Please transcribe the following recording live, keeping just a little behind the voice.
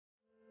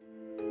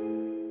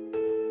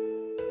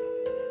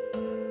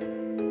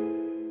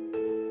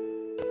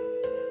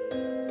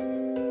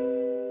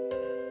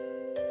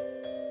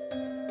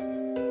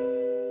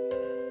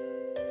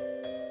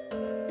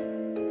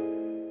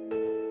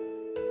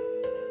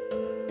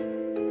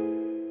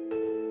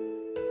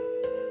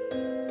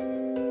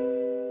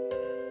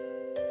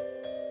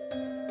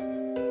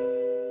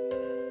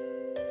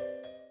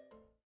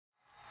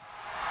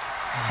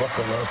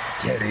Buckle up,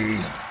 Teddy.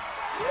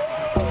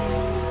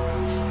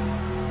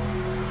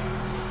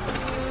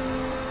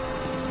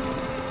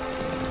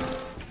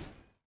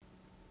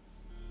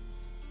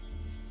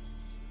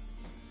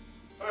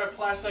 Alright,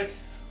 Plastic.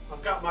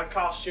 I've got my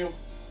costume.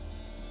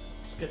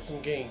 Let's get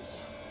some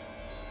games.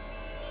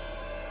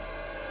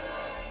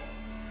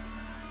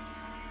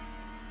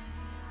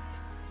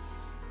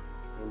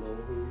 I don't know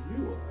who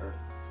you are.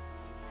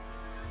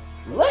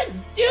 Let's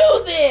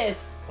do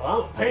this!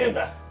 Well, I'm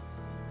Panda.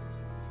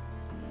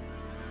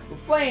 We're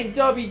playing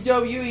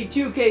WWE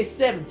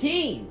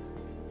 2K17.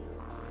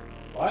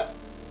 What?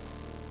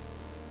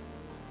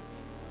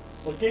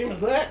 What game is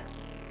that?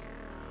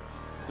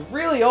 It's a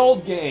really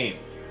old game.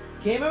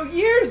 Came out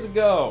years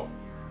ago.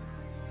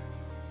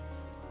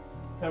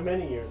 How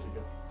many years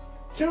ago?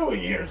 2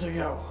 years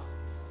ago.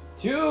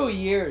 2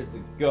 years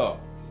ago.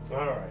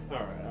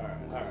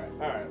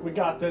 Alright. We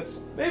got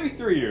this. Maybe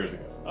 3 years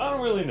ago. I don't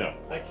really know.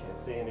 I can't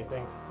see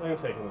anything. I'm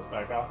taking this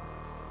back off.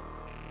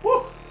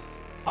 Woo!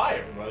 Hi,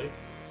 everybody.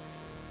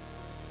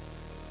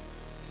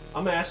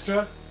 I'm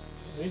Astra.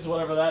 He's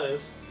whatever that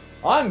is.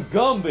 I'm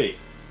Gumbed.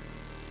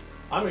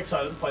 I'm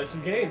excited to play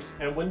some games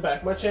and win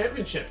back my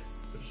championship,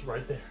 which is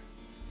right there.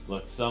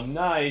 Looks some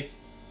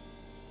nice.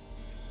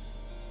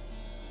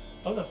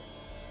 Oh no.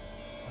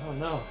 Oh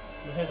no.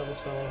 My head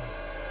almost fell off.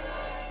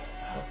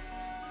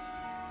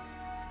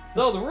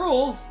 So the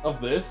rules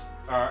of this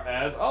are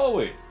as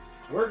always.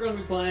 We're going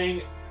to be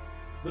playing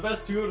the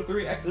best 2 out of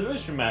 3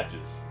 exhibition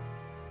matches.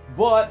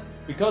 But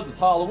because it's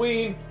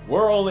Halloween,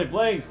 we're only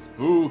playing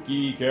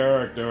spooky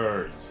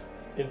characters.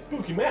 In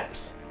spooky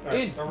maps.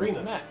 In spooky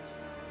arenas.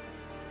 maps.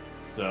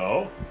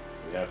 So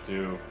we have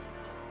to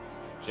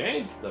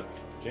change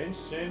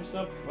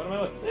stuff. What am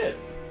I with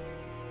this?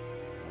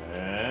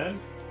 And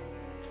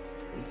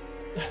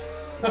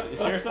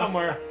it's here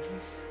somewhere.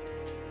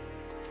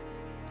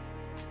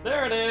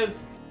 There it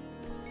is.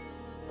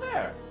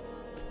 There.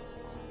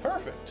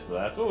 Perfect. So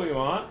that's what we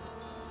want.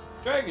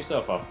 Drag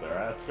yourself up there,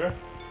 Astra.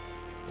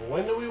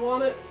 When do we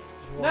want it?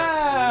 We want it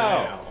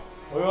Now!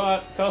 We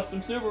want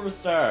custom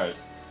superstars.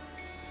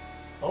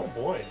 Oh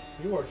boy,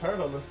 you worked hard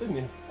on this, didn't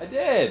you? I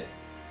did.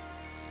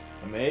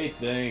 I made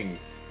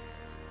things.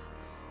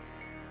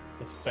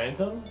 The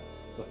Phantom?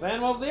 The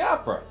Phantom of the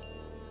Opera.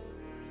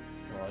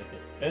 I like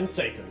it. And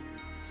Satan.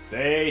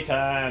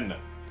 Satan.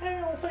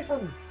 Hail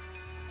Satan!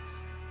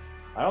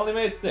 I only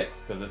made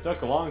 6 because it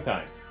took a long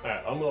time.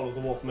 Alright, I'm going with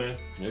the Wolfman.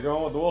 You're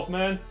going with the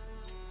Wolfman?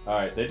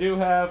 Alright, they do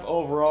have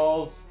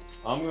overalls.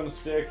 I'm going to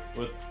stick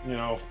with, you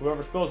know,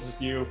 whoever's closest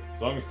to you.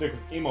 So I'm going to stick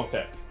with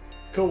Emotep.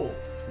 Cool.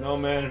 No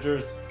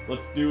managers.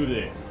 Let's do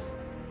this.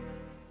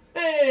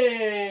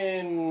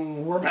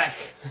 And we're back.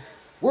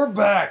 We're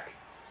back!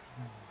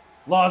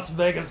 Las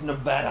Vegas,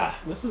 Nevada.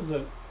 This is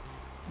an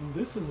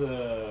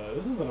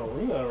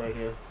arena right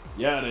here.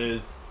 Yeah, it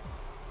is.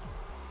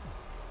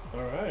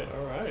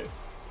 Alright.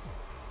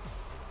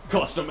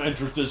 Custom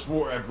entrances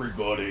for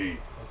everybody.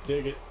 I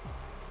dig it.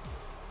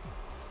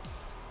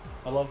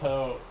 I love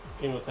how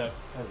Emotep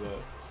has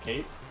a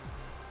cape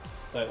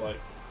that like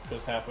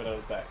goes halfway down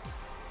his back.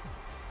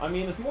 I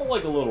mean, it's more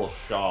like a little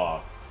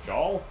shawl.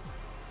 Shawl,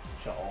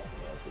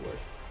 that's the word.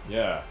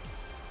 Yeah.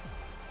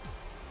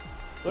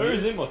 So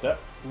there's Emotep.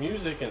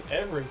 Music and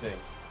everything.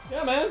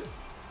 Yeah, man. It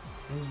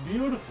was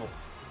beautiful.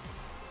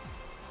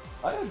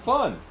 I had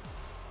fun.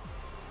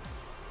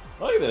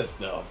 Look at this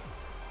stuff.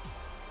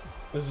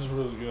 This is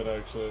really good,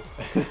 actually.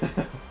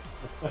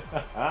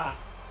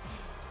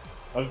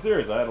 I'm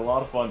serious. I had a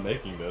lot of fun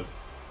making this.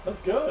 That's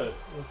good.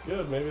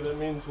 Maybe that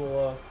means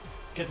we'll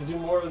get to do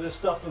more of this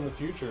stuff in the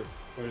future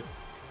with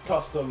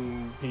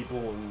custom people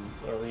and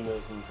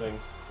arenas and things.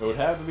 It would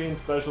have to be in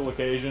special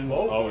occasions.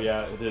 Oh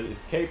yeah,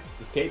 his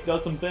cape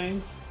does some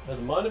things. Has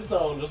a mind of its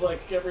own, just like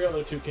every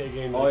other 2K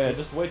game. Oh yeah,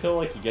 just wait till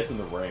like he gets in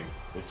the ring.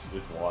 It's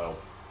wild.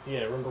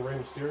 Yeah, remember Rey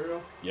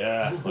Mysterio?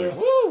 Yeah. Like,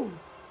 woo!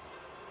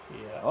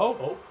 Yeah.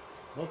 Oh.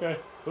 Okay.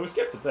 So we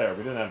skipped it there.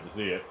 We didn't have to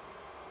see it.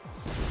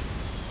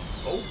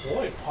 Oh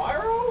boy,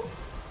 Pyro?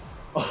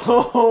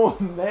 Oh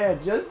man,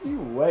 just you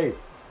wait.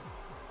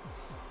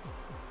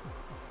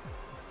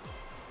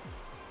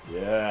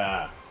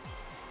 Yeah.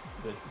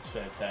 This is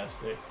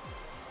fantastic.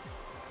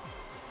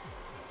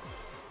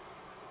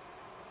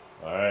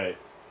 Alright.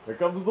 Here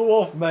comes the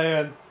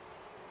Wolfman.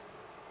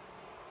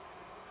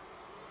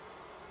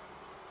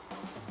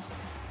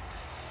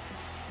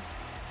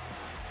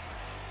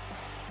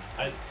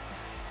 I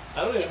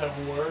don't even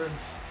have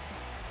words.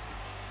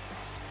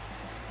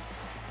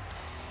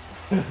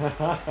 I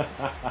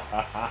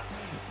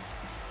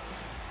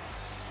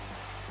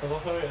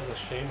love how he has a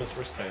Sheamus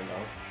wristband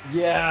on.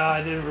 Yeah,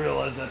 I didn't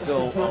realize that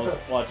till I was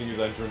watching his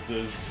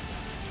entrances.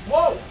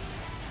 Whoa!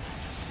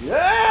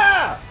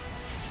 Yeah!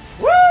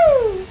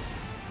 Woo!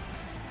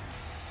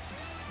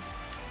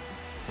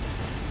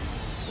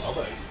 Well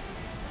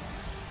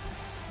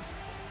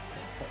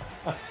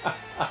then.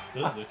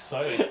 This is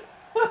exciting.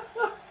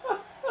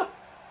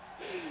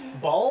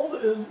 Bald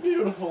is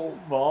beautiful.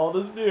 Bald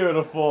is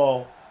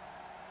beautiful.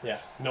 Yeah.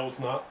 No, it's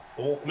not.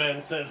 The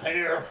Wolfman says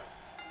hair.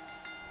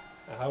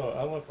 How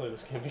do I play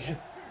this game again?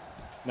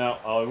 Now,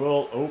 I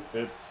will... Oh,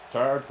 it's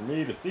hard for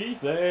me to see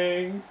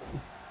things.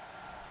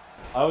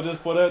 I will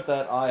just put out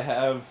that I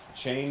have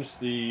changed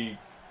the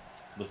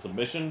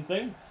submission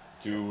thing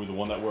to the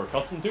one that we're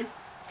accustomed to.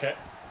 Okay.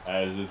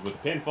 As is with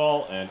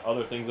pinfall and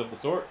other things of the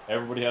sort.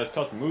 Everybody has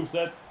custom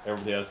movesets.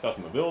 Everybody has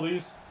custom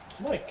abilities.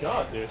 Oh my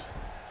god, dude.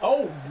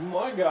 Oh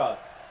my god.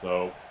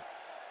 So,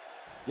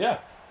 yeah.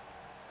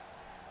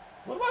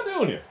 What am I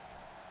doing here?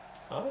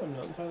 I'm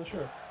not entirely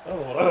sure. I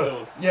don't know what I'm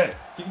doing. Yeah,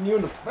 kicking you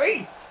in the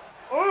face.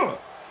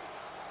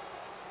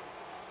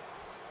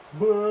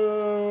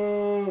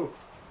 Boo!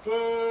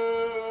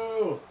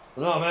 Boo!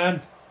 No,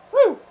 man.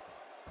 Woo! Here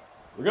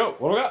we go.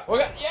 What do we got? What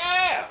do we got?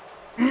 Yeah!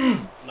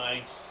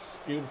 Nice.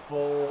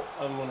 Beautiful.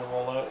 I'm gonna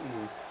roll out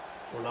and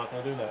we're not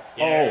gonna do that.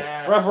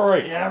 Yeah. Oh,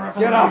 referee! Yeah,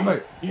 referee! Get off me.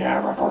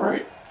 Yeah,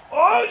 referee!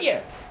 Oh,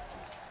 yeah.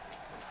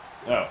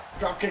 No.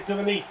 Drop kick to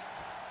the knee.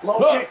 Low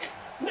Ah. kick.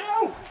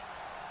 No!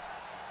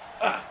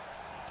 Ah.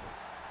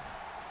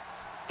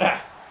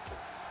 Ah.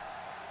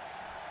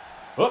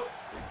 Oh.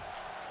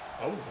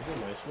 Oh, that's a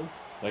nice one.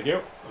 Thank you.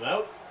 I'm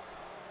out.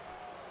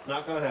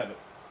 Not gonna have it.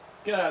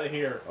 Get out of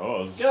here. Oh,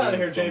 I was Get out of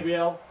doing here, some-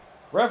 JBL.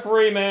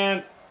 Referee,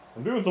 man!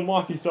 I'm doing some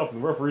wonky stuff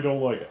and the referee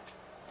don't like it.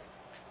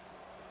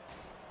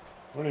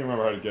 I don't even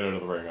remember how to get out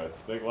of the ring. I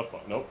think left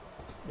button. Nope.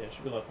 Yeah, it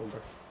should be left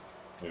bumper.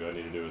 Maybe I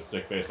need to do a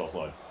sick baseball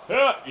slide.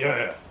 Yeah!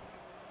 Yeah!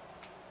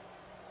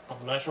 Oh,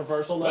 nice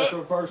reversal, nice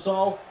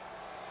reversal.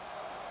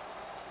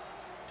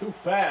 Too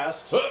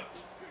fast. Ah.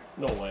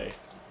 No way.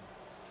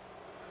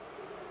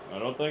 I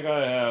don't think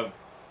I have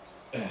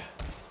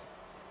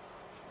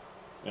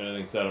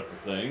anything set up for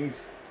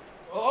things.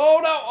 Oh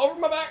no! Over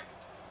my back!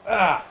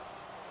 Ah!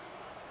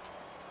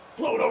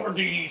 Float over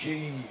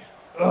DDT.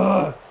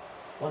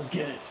 Let's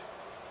get it.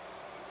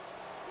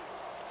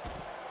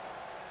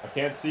 I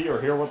can't see or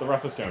hear what the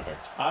ref is counting.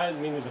 I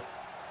mean,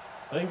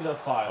 I think he's at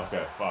 5.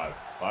 Okay, 5.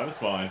 5 is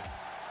fine.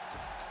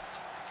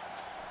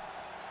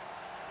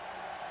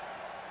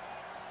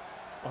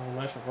 Oh,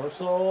 nice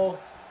reversal.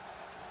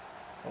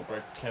 Don't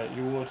break the count,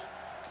 you would.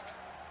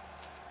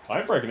 I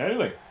ain't breaking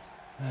anything.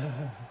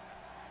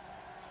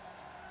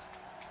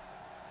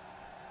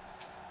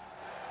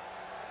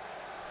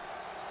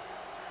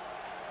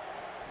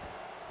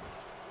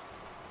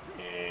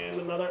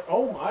 And another.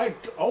 Oh my.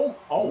 Oh.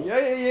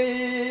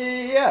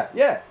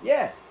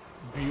 Yeah.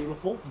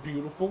 Beautiful,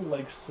 beautiful.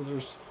 Like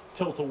scissors,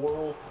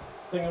 tilt-a-whirl,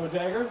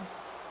 thingamajagger.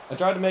 I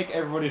tried to make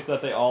everybody so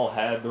that they all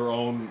had their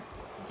own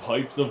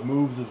types of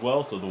moves as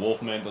well, so the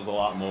Wolfman does a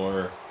lot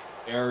more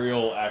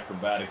aerial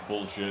acrobatic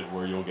bullshit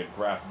where you'll get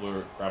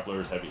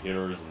grapplers, heavy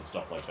hitters, and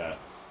stuff like that.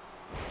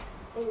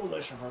 Oh,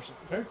 nice reversal.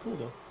 Very cool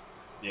though.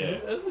 Yeah.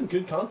 This is a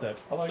good concept.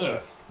 I like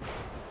this.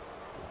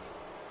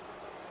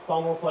 It's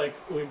almost like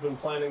we've been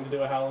planning to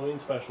do a Halloween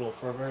special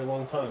for a very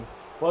long time.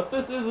 But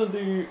this isn't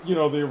the, the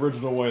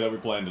original way that we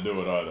planned to do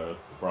it either. That's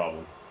the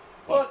problem.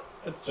 But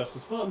it's just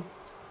as fun.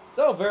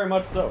 Oh, very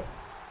much so.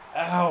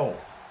 Ow.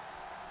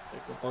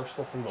 Big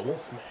reversal from the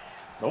Wolfman.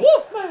 The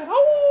Wolfman!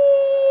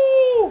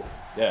 Oh!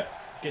 Yeah.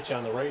 Get you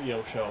on the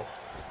radio show.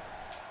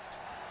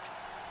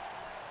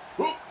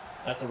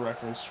 That's a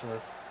reference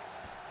for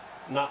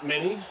not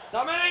many.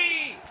 Not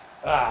many!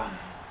 Ah.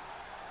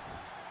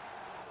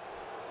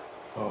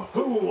 Oh.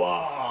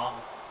 Hoo-ah!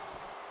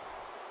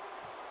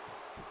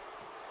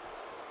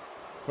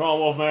 Come on,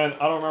 Wolfman.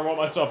 I don't remember what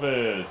my stuff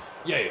is.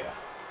 Yeah.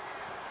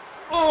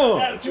 Oh!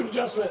 Attitude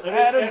adjustment.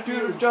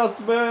 Attitude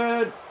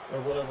adjustment. Or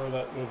whatever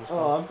that move is Oh,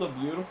 called. I'm so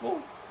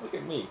beautiful. Look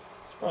at me.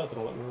 Surprised they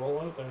don't let me roll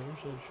out there.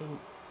 Usually it shouldn't.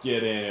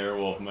 Get in here,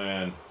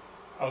 Wolfman.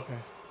 Okay.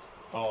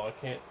 Oh, I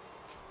can't.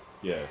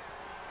 Skid.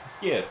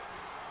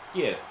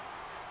 Yeah!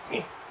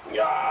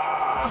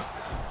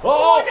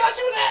 Oh! I got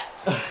you with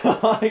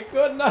that! I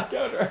could not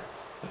counter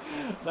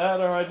that,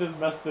 or I just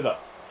messed it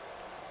up.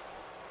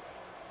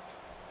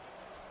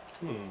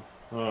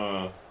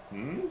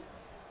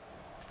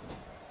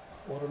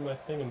 What are my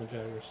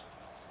thingamajaggers?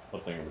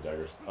 What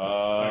thingamajaggers?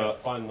 I gotta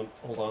find them.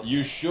 Hold on.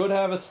 You should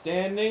have a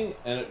standing,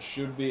 and it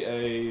should be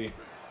a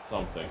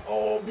something.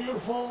 Oh,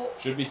 beautiful!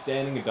 Should be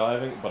standing and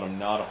diving, but I'm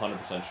not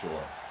 100%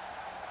 sure.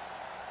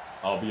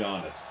 I'll be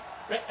honest.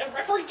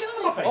 Referee, get out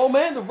of my face! Oh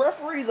man, the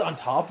referee's on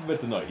top of it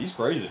tonight. He's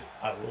crazy.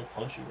 I will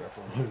punch you,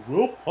 referee. I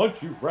will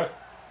punch you, ref.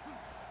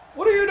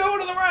 What are you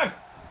doing to the ref?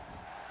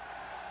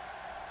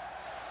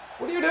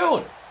 What are you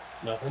doing?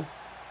 Nothing.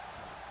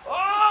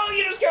 Oh,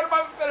 you just countered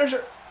my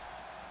finisher.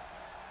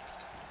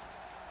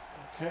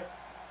 Okay.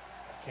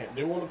 I can't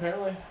do one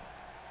apparently.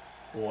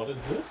 What is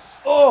this?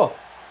 Oh!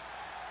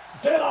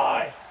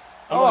 Deadeye!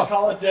 I'm gonna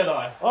call it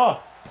Deadeye.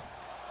 Oh!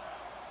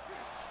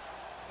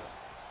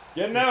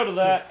 Getting out of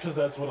that. Because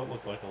that's what it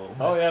looked like a little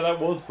bit. Oh yeah, that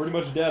was pretty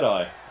much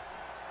Deadeye.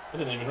 I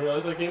didn't even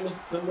realize that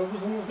move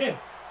was in this game.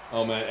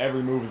 Oh man,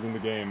 every move is in the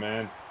game,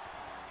 man.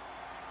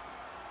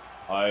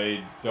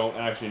 I don't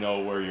actually know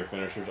where your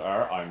finishers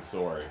are. I'm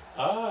sorry.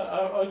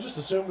 I just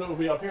assumed it would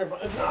be up here,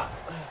 but it's not.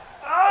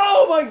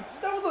 Oh my!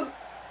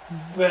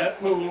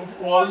 That move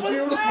was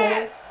beautiful.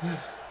 That?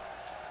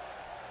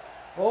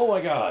 Oh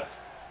my god.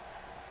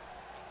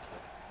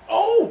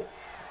 Oh!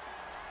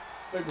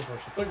 Big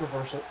reversal, big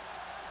reversal.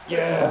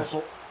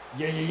 Reversal.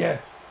 Yeah.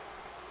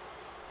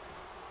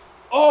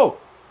 Oh!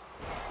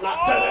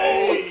 Not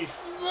today.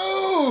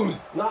 Smooth!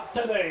 Not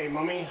today,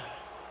 mummy.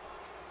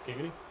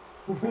 Giggity.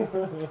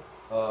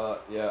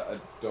 Yeah, I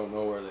don't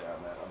know where they are,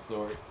 man. I'm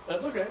sorry.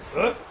 That's okay.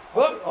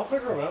 I'll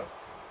figure them out.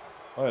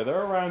 Oh, yeah,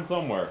 they're around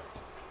somewhere.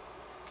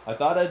 I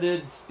thought I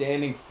did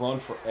standing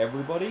front for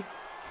everybody.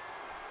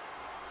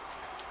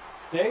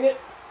 Dang it.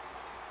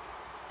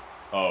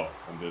 Oh,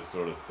 I'm just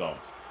sort of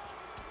stumped.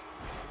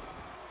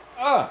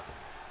 Ah!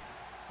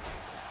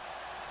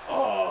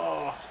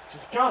 Oh,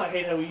 God, I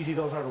hate how easy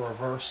those are to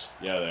reverse.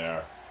 Yeah, they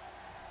are.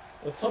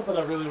 That's something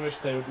I really wish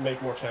they would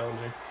make more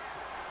challenging.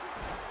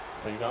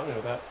 Oh, you got me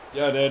with that.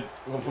 Yeah, I did.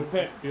 Going for the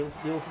pin.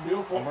 Beautiful, beautiful,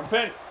 beautiful. One more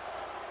pin.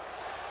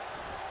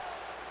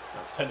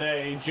 Not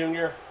today,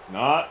 Junior.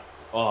 Not.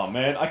 Oh,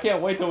 man. I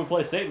can't wait till we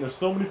play Satan. There's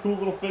so many cool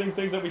little fitting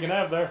things that we can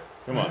have there.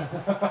 Come on.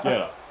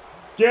 Get up.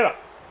 Get up.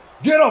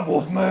 Get up,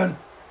 Wolfman!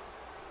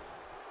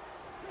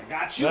 I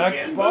got you Back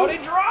again, body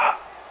boo. drop!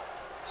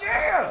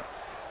 Yeah!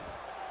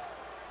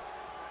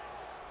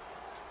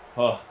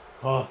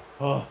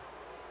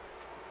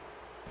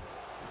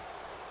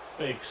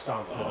 Big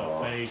stomp to the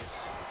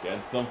face.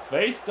 Getting some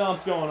face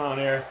stomps going on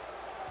here.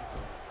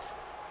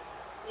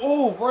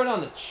 Oh, right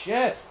on the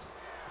chest.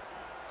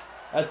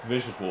 That's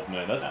vicious,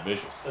 Wolfman. That's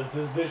vicious. This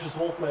is Vicious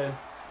Wolfman.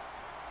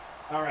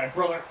 All right,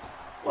 brother.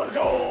 Let's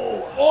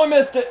go. Oh, I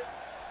missed it!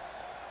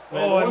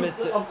 Man, I missed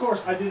it. Of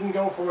course, I didn't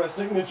go for my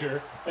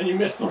signature, and you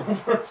missed the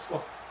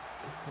reversal.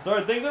 It's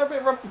alright. Things are a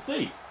bit rough to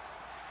see.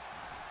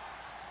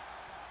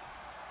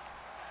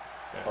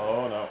 Okay.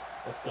 Oh, no.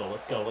 Let's go,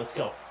 let's go, let's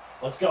go.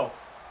 Let's go.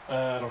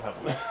 I don't have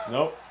one.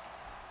 Nope.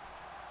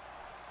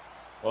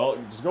 Well,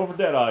 you just go for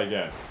Deadeye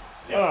again.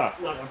 Yeah,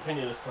 not gonna pin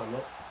you this time,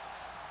 though.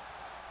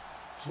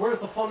 So where's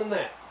the fun in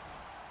that?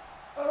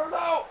 I don't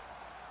know!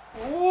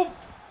 Whoop.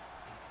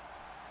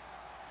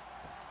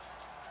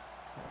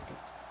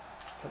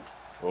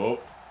 Oh.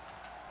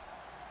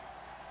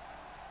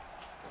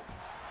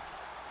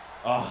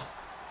 Ah.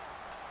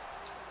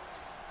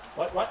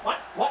 What?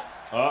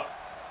 Ah.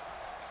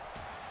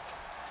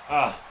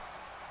 Ah.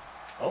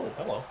 Oh,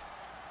 hello.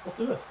 Let's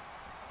do this.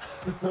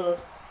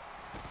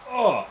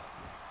 Oh.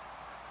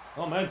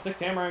 Oh man, sick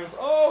camera angles.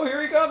 Oh,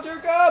 here he comes, here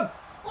he comes!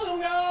 Let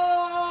him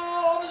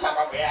go!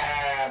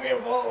 Yeah,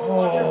 beautiful.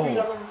 Watch your feet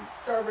on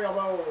the guardrail,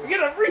 though. Get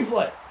a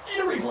replay!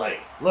 In a replay.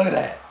 Look at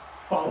that!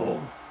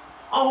 Boom.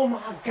 Oh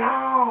my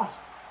God.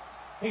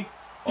 He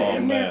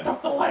damn near man.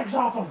 took the legs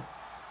off him.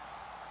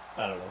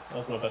 I don't know. That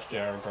was my best JR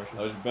impression.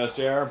 That was your best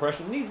JR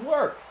impression. Needs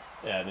work.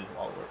 Yeah, it needs a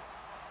lot of work.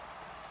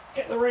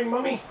 Get in the ring,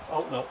 mummy.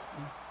 Oh, no.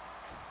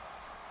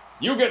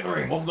 You get in the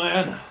ring,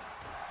 Wolfman.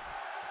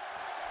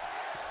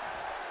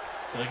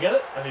 Did I get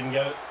it? I didn't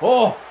get it.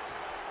 Oh.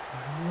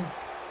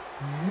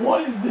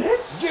 What is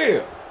this?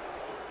 Yeah.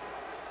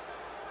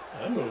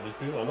 I moved this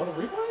people. Another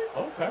replay?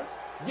 Okay.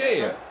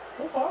 Yeah.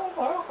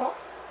 Okay.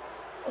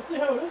 Let's see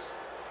how it is.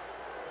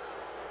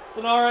 It's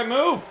an alright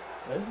move.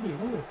 That's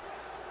beautiful.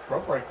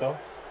 Rope break, though.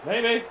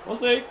 Maybe. We'll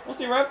see. We'll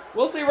see, ref.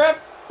 We'll see, ref.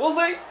 We'll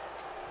see.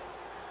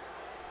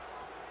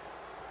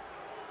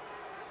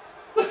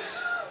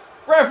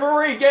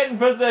 Referee, get in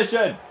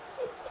position.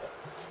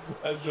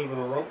 That should have been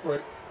a rope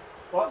break.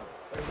 What?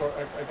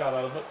 I got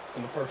out of it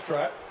in the first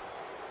try.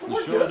 So You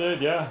we're sure good.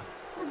 did, yeah.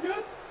 We're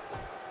good.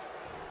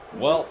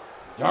 Well,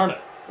 darn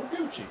it. We're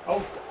Gucci.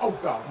 Oh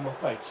God, my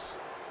face.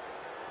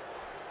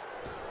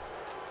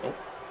 Nope.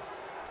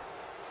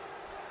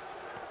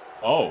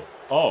 Oh.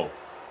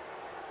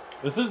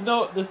 This is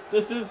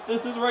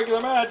a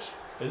regular match.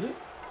 Is it?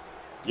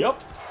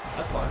 Yep.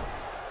 That's fine.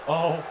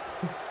 Oh.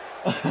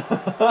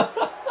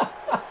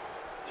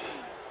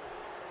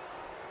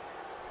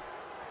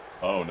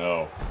 Oh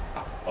no.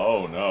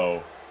 Oh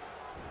no.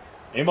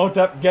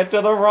 Imhotep, get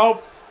to the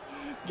ropes!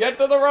 Get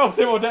to the ropes,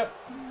 Imhotep!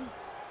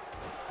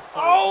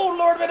 Oh,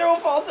 Lord Minnow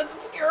falls into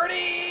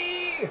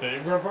security!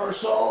 Big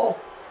reversal.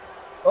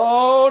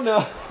 Oh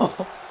no!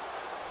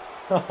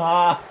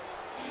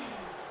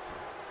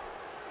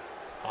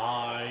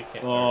 I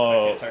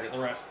can't target the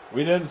ref.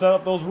 We didn't set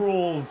up those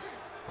rules.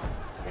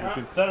 Yeah. We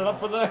can set it up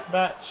for the next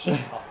match.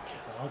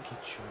 I'll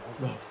get you one of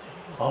these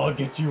days. I'll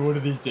get you one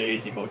of these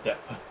days, Imhotep.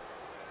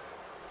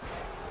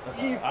 That's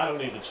all right. I don't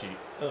need to cheat.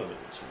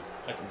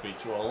 I can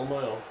beat you all on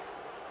my own.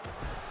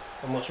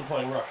 Unless you're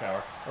playing Rush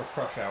Hour. Or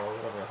Crush Hour,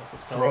 whatever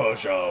it's called.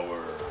 Crush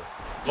hour.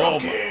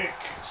 Drop kick!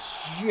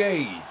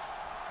 Jeez.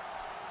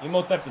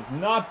 Imhotep is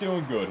not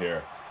doing good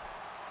here.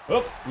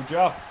 Oh, good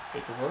job.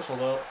 Big reversal,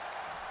 though.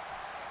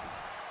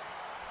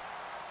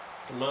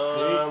 Come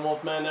on,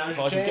 Wolfman, now's your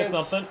Thought you chance.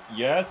 get something.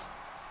 Yes.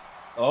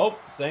 Oh,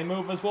 same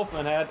move as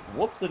Wolfman had.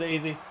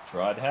 Whoops-a-daisy.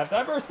 Tried to have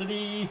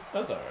diversity.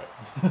 That's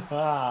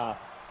alright.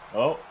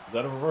 Oh, is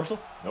that a reversal?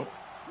 Nope.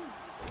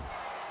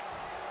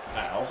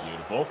 Ow.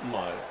 Beautiful.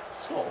 My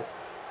skull.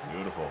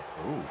 Beautiful.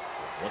 Ooh,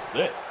 what's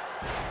this?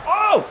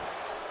 Oh!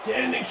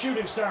 Standing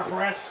shooting star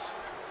press.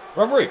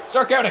 Referee,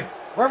 start counting.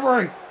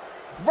 Referee!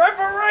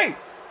 Referee!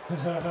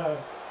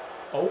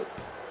 Oh.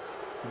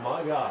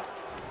 My God.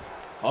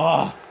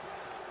 Ah.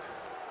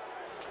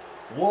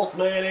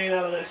 Wolfman ain't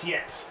out of this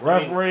yet.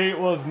 Referee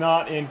was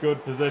not in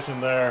good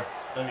position there.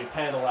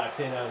 Pandalax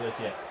ain't out of this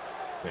yet.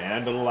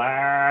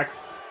 Pandalax.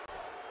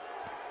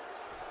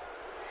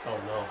 Oh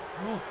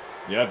no.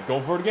 Yeah,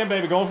 going for it again,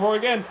 baby. Going for it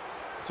again.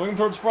 Swing him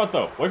towards the front,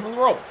 though. Away from the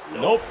ropes.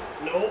 Nope.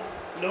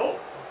 Nope.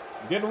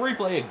 Getting a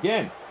replay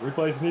again.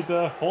 Replays need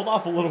to hold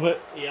off a little bit.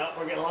 Yeah,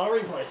 we're getting a lot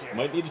of replays here.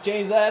 Might need to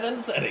change that in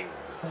the settings.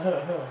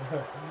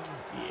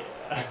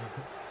 Yeah.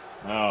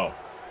 No.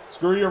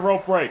 Screw your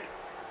rope break.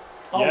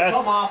 Oh, yes.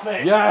 come off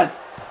it. Yes!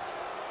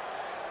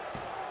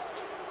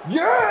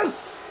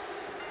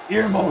 Yes!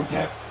 Earmo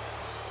tip.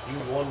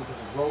 You won because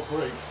of rope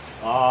breaks.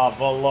 Ah,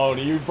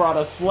 baloney. You brought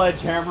a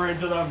sledgehammer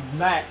into the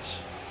match.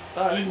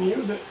 I didn't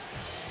use it.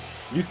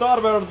 You thought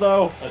about it,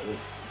 though. I did.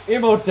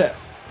 Imhotep.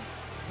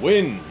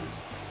 Wins.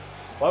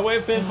 By way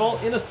of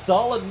pinfall in a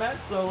solid match,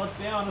 though, let's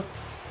be honest.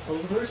 It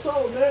was a very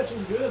solid match. It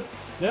was good.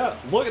 Yeah,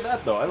 look at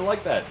that, though. I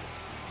like that.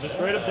 Just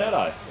straight up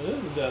Deadeye. It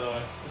is a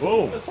Deadeye.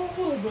 Boom. It's a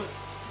little bit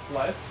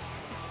less,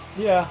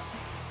 Yeah.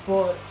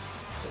 but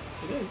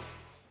it is.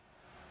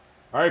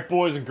 Alright,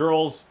 boys and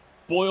girls.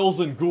 Boils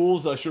and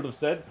ghouls, I should have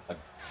said.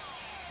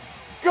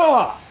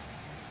 God!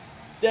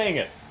 Dang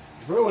it.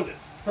 Ruined it.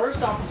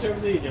 First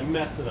opportunity and you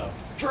messed it up.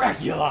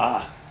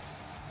 Dracula!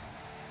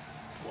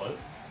 What?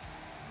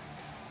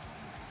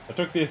 I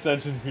took the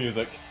Ascension's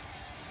music.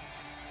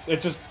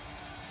 It just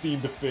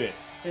seemed to fit.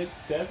 It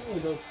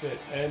definitely does fit.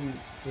 And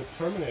the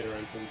Terminator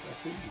entrance,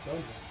 I see what you've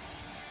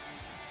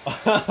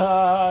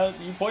done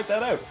here. You point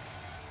that out.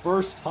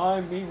 First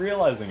time me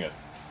realizing it.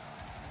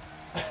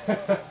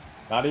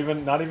 Not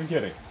even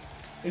kidding.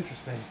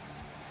 Interesting.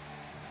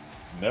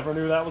 Never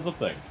knew that was a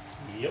thing.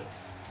 Yep.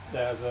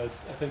 I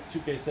think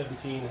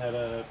 2K17 had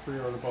a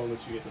pre-order bonus.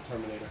 You get the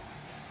Terminator.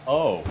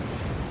 Oh.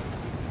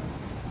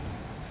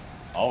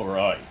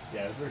 Alright.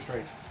 Yeah, it's very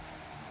strange.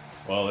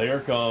 Well, here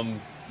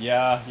comes...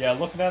 Yeah,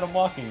 looking at him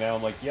walking now,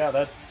 I'm like, yeah,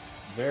 that's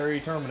very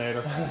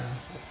Terminator.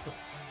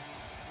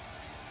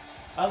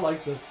 I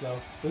like this though.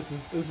 This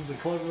is a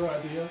clever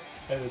idea,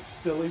 and it's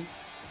silly.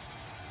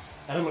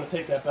 And I'm gonna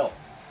take that belt.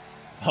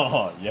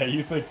 Oh, yeah,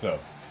 you think so.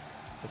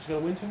 But you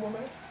gonna win 2 more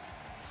matches?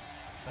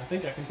 I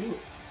think I can do it.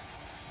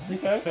 I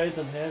think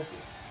Phantom has this.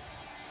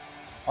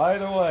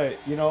 Either way,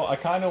 you know, I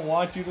kind of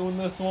want you to win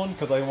this one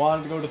because I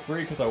wanted to go to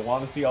 3 because I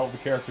want to see all the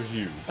characters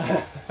used.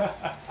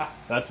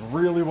 That's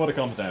really what it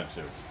comes down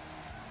to.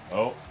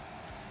 Oh,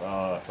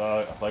 I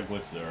thought I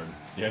glitched there in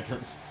the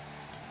entrance.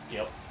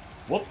 Yep.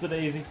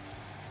 Whoops-a-daisy.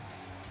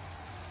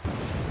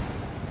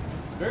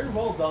 Very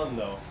well done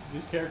though.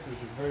 These characters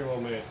are very well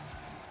made.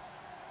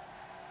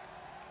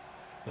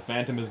 The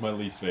Phantom is my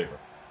least favorite.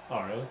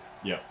 Oh really?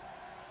 Yep.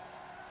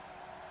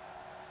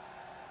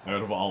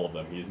 Out of all of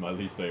them, he's my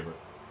least favorite.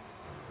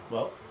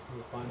 Well,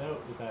 we'll find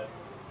out with that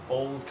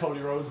old Cody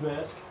Rhodes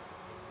mask.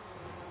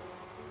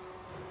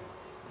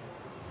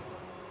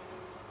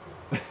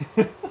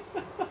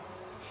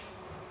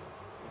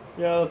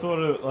 Yeah, that's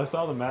what I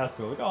saw the mask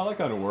and I was like, oh, that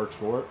kind of works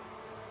for it.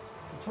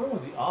 What's wrong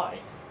with the eye?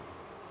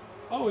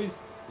 Oh, he's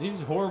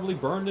horribly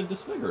burned and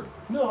disfigured.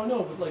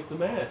 No, but like the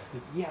mask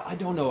is. Yeah, I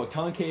don't know. It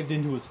concaved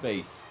into his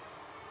face.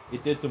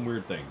 It did some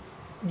weird things.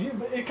 Yeah,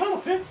 but it kind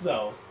of fits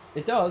though.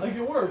 It does. Like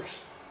it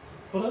works.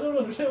 But I don't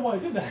understand why I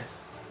did that.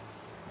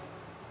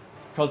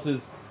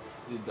 Because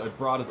I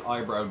brought his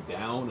eyebrow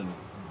down and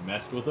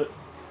messed with it.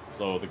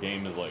 So the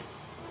game is like...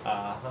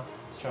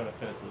 It's trying to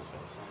fit it to his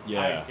face.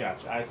 Yeah. I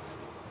gotcha.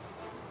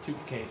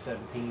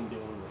 2K17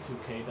 doing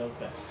what 2K does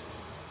best.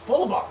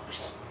 Full of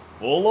bugs.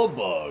 Full of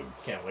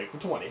bugs. Can't wait for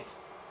 20.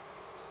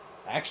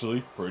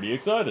 Actually, pretty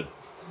excited.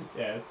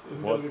 Yeah, it's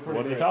going to be pretty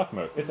What are you great. talking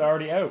about? It's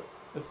already out.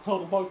 It's a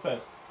total bug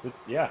fest.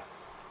 Yeah.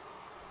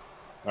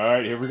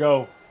 Alright, here we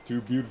go.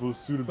 2 beautiful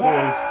suited boys.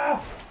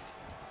 Ah!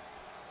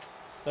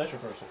 That's your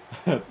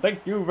person.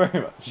 Thank you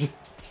very much.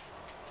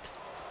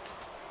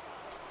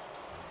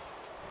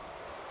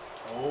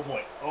 Oh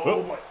boy.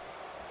 Oh. Boy.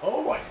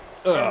 Oh boy.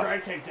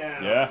 Drag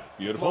takedown. Yeah, Float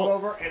beautiful.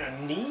 over and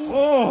a knee.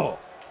 Oh!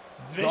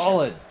 Vicious.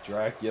 Solid.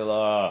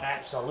 Dracula.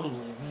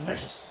 Absolutely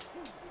vicious.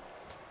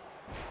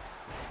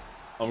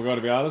 I'm going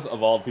to be honest,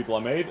 of all the people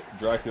I made,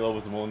 Dracula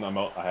was the one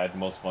I had the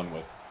most fun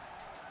with.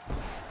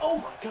 Oh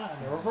my god,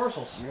 and the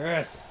reversals.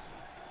 Yes!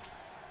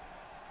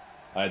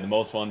 I had the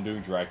most fun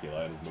doing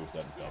Dracula and his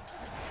moveset and stuff.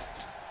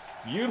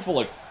 Beautiful,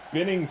 like,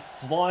 spinning,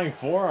 flying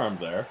forearm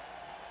there.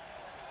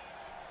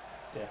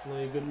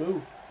 Definitely a good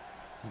move.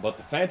 But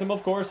the Phantom,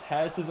 of course,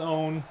 has his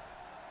own...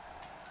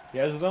 He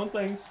has his own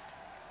things.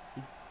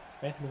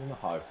 Phantom isn't a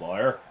high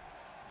flyer.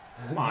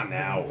 Come on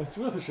now. It's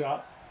worth a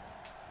shot.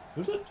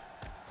 Is it?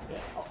 Yeah.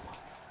 Oh my.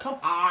 Come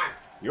on.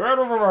 You're out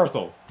of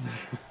reversals.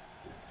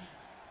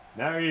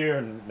 Now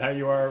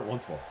you are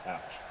once more.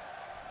 Ouch.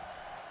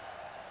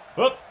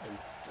 Whoop.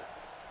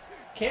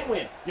 Can't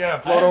win. Yeah, I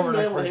float over haven't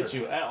been able to neck hit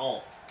you at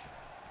all.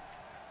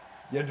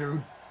 Yeah,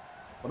 dude.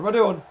 What am I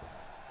doing?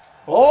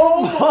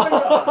 Oh my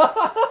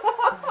god!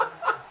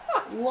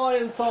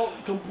 Lion salt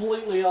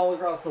completely all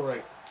across the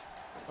ring.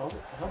 Oh,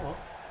 hello.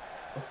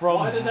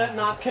 Why did that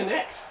not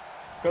connect?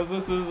 Because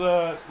this is,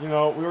 you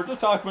know, we were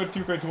just talking about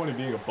 2K20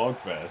 being a bug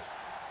fest.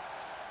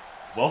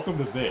 Welcome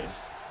to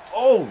this.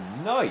 Oh,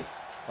 nice.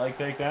 Like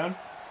takedown.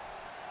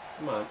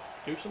 Come on,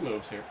 do some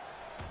moves here.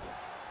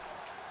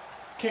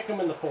 Kick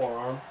him in the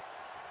forearm.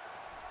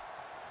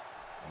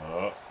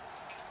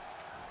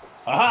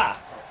 Aha!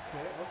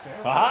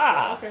 Okay.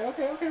 Aha!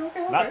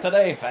 Okay. Not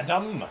today,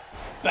 Phantom.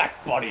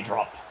 Back body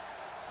drop.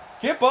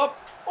 Kip up.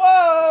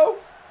 Whoa!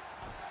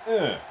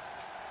 Woo!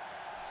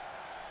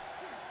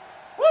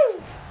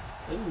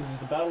 This is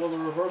just a battle of the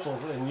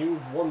reversals, and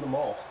you've won them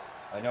all.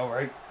 I know,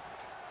 right?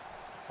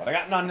 But I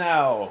got none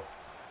now.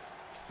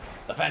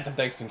 The Phantom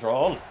takes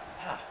control.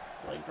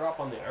 Like drop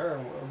on the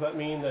arm. Does that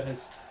mean that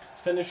his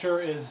finisher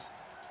is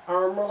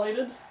arm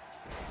related?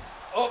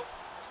 Oh,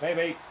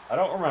 maybe. I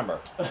don't remember.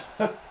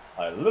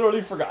 I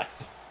literally forgot.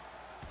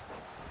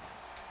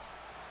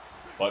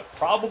 But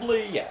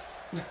probably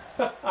yes.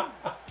 That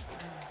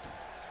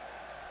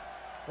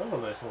was a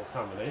nice little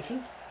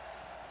combination.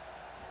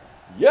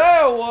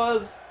 Yeah, it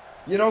was.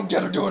 You don't get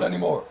to do it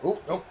anymore. Oh,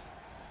 nope.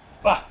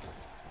 Bah.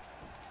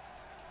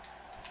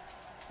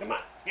 Come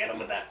on, get him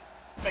with that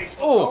face.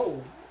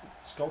 Oh.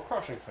 Skull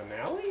crushing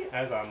finale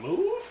as a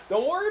move?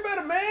 Don't worry about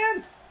it,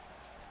 man.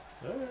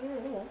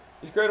 No.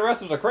 These great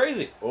wrestlers are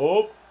crazy.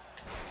 Oh.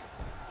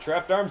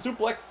 Trapped arm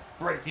suplex.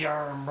 Break the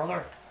arm,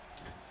 brother.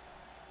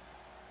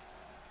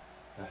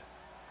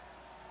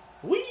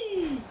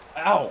 Whee!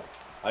 Ow.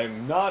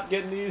 I'm not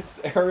getting these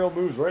aerial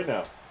moves right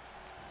now.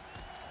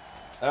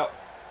 Ow.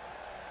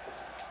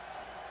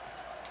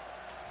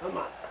 Come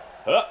on.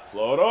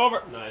 Float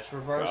over. Nice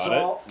reversal.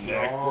 Got it.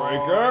 Neck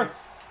breaker.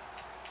 Nice.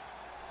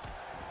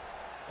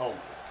 Oh.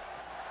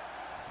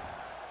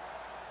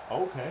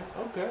 Okay.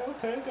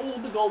 Got a little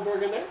bit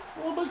Goldberg in there. A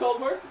little bit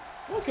Goldberg.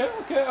 Okay.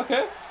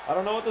 I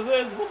don't know what this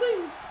is. We'll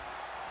see.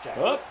 Jack.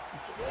 Up.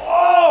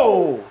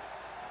 Whoa!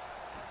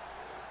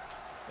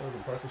 That was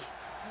impressive.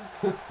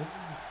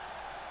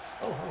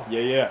 Oh.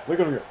 Yeah. Look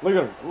at him. Look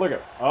at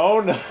him. Oh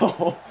no.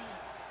 Oh,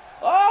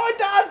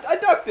 I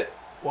ducked it.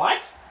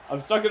 What? I'm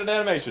stuck in an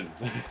animation.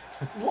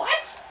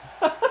 What?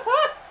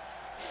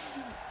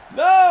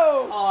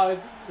 No. Oh,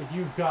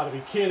 you've got to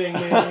be kidding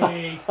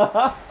me.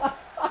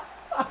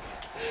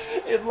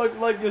 It looked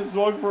like you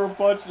swung for a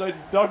punch and I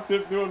ducked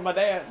it doing my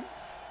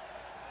dance.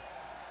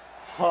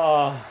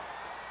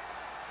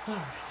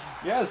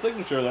 Yeah,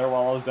 signature there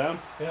while I was down.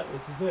 Yeah,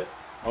 this is it.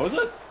 Oh, is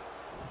it?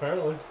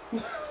 Apparently.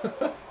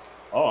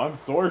 Oh, I'm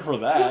sorry for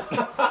that.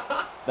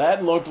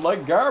 That looked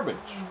like garbage.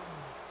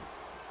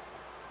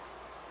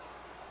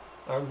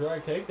 Arm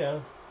drag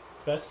takedown.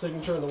 Best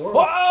signature in the world.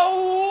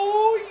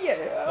 Whoa,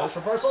 yeah. Nice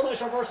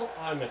reversal.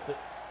 I missed it.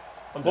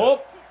 I'm dead.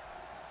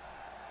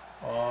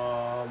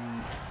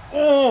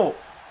 Oh.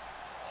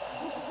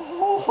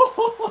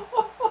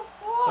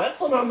 That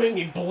somehow made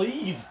me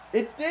bleed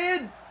It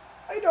did!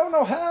 I don't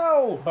know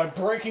how! by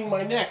breaking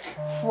my neck.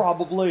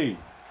 Probably.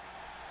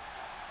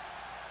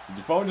 Did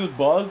your phone just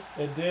buzz?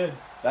 It did.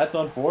 That's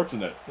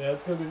unfortunate. Yeah,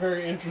 it's going to be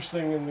very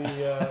interesting in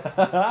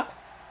the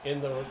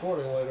in the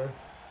recording later.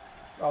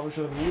 Probably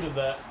should have muted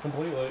that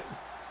completely.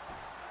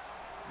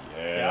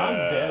 Yeah, I'm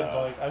dead.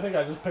 Like, I think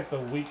I just picked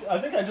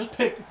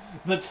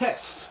the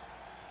test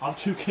of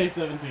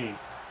 2K17.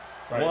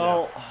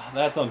 Well,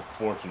 that's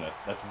unfortunate.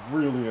 That's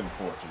really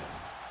unfortunate.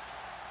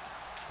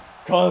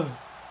 Cause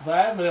I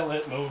haven't been able to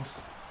hit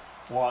moves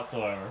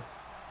whatsoever.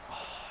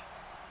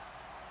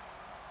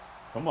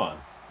 come on,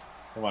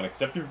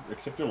 accept your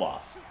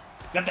loss.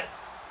 Accept it.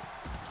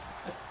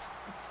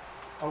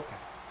 Okay.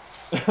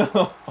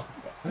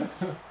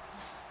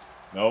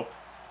 Nope.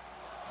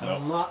 I will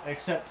not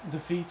accept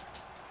defeat.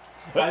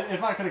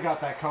 If I could have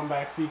got that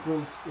comeback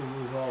sequence, it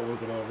was all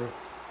looking over.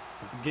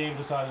 But the game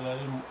decided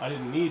I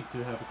didn't need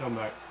to have a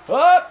comeback.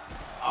 Up.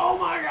 Oh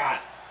my god!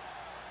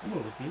 I'm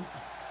over here.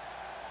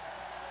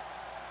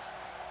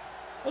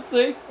 Let's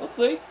see.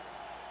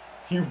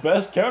 You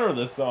best counter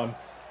this, son.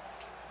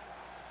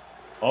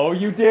 Oh,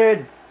 you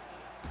did.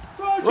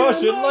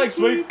 Russian leg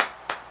sweep.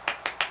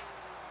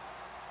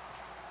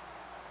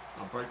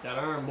 I'll break that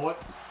arm, boy.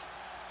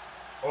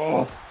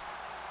 Oh.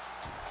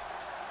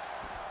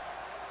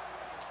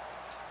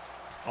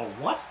 Oh,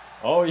 what?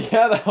 Oh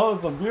yeah, that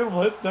was some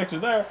beautiful hip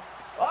connection there.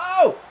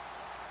 Oh.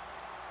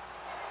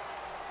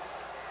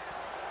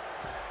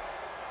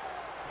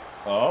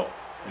 Oh,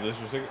 is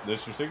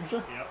this your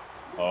signature? Yep.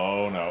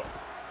 Oh no.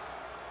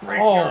 Break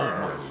your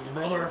arm,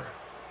 brother.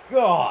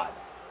 God.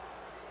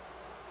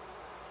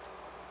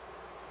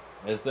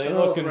 Is they I don't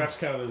know what the looking? refs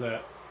count as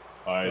that.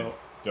 I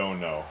don't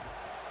know.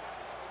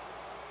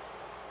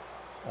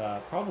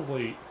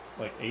 Probably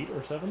like 8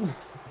 or 7.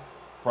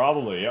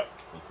 Probably, yep.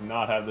 Let's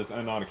not have this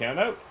end on a count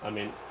out. I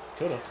mean,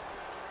 could have.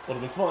 Would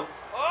have been fun.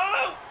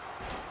 Oh!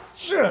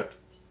 Shit!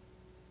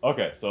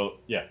 Okay, so,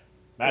 yeah.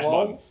 Mash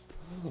Lol. buttons.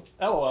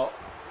 LOL.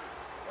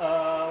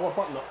 What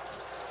button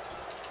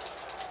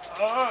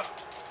up?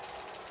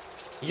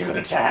 You're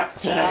gonna tap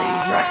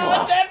today,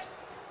 Dracula!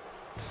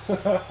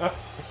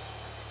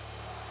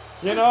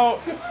 You know,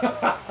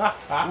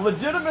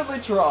 legitimately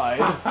tried,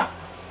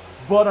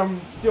 but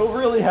I'm still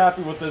really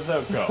happy with this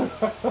outcome.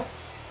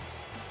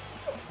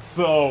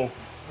 So,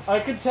 I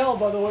could tell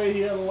by the way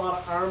he had a lot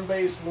of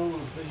arm-based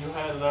moves that you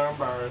had an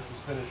armbar as his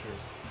finisher.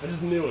 I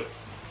just knew it.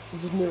 I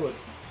just knew it.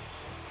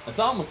 It's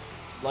almost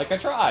like I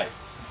tried.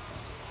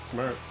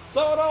 Smart.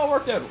 So it all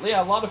worked out.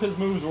 Yeah, a lot of his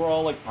moves were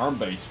all like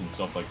arm-based and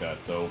stuff like that.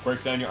 So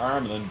break down your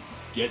arm and then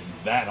get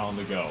that on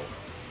the go.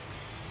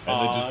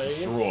 And then just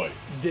destroy.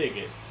 Dig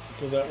it.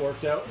 Because that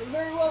worked out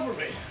very well for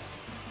me.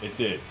 It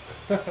did.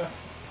 Which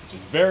is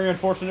very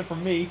unfortunate for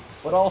me,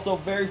 but also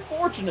very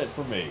fortunate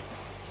for me.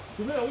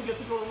 So now we get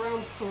to go to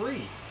round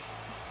 3.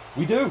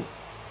 We do.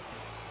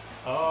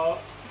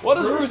 What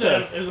is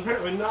Rusev? Is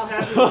apparently not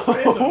happy with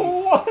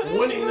Phantom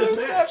winning this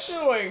match.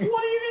 Doing?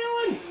 What are you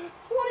doing?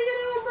 What are you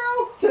doing,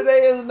 bro?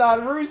 Today is not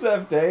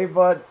Rusev Day,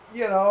 but,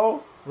 you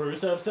know.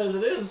 Rusev says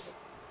it is.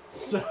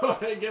 So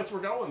I guess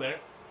we're going there.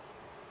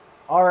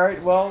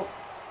 Alright, well.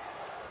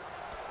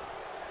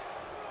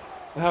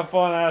 Have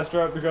fun,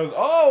 Astra, because,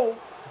 oh!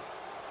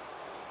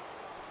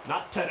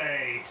 Not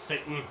today,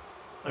 Satan.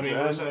 I mean,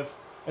 And- Rusev.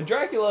 And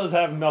Dracula's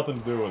having nothing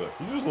to do with it.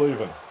 He's just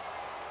leaving.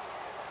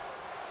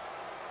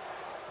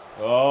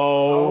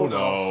 Oh, Oh, no.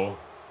 no.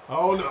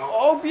 Oh, no.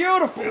 Oh,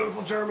 beautiful!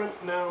 Beautiful German.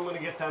 Now I'm going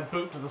to get that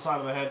boot to the side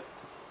of the head.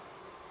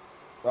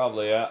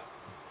 Probably, yeah.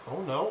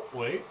 Oh, no.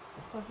 Wait.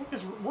 What the heck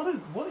is...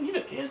 What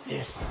even is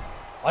this?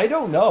 I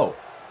don't know.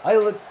 I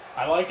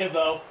like it,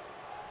 though.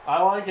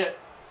 I like it.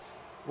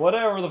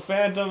 Whatever, the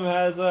Phantom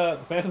has, the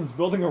Phantom's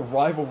building a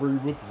rivalry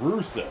with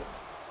Rusev.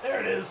 There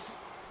it is.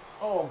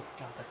 Oh,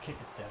 God, that kick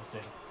is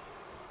devastating.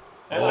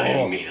 And Oh. I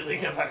immediately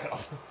get back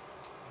up.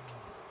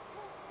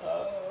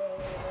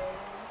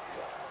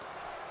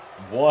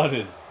 What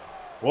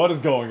is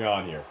going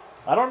on here?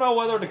 I don't know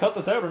whether to cut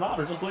this out or not,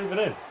 or just leave it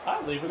in.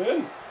 I'll leave it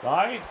in.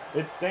 Right?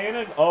 It's staying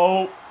in.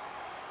 Oh,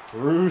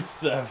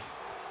 Rusev.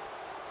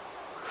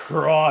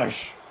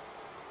 Crush.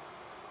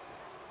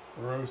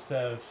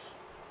 Rusev.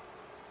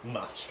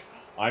 Much.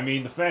 I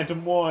mean, the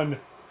Phantom won,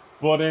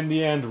 but in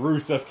the end,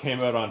 Rusev came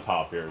out on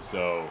top here,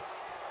 so...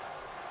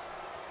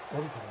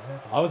 What is going to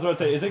happen? I was about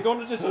to say, is it going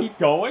to just keep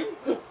going?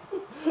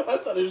 I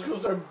thought he was going to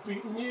start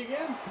beating me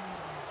again.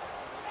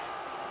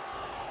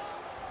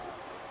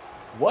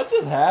 What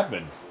just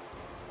happened?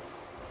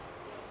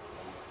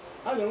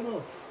 I don't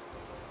know.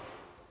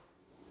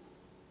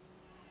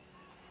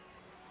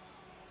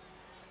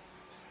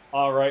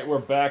 Alright, we're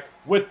back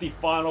with the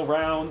final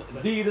round,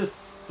 the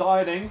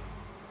deciding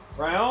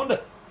round.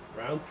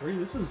 Round 3.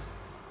 This is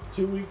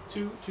two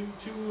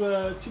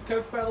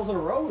couch battles in a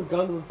row. We've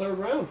gone to the 3rd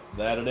round.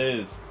 That it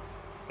is.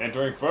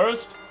 Entering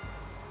first,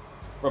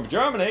 from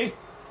Germany,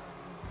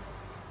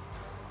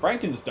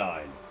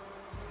 Frankenstein.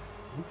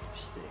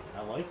 Interesting.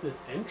 I like this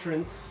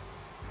entrance.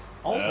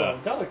 Also, Yeah.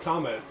 I've got a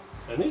comment,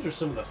 and these are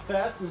some of the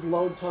fastest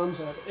load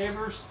times I've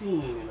ever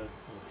seen in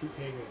a 2K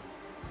game.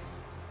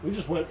 We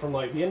just went from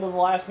like the end of the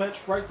last match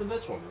right to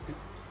this one.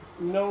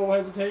 No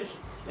hesitation.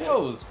 Yeah,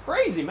 it was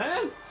crazy,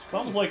 man. It's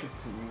almost like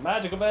it's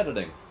magic of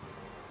editing.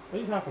 What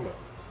are you talking about?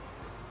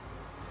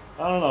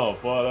 I don't know,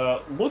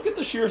 but look at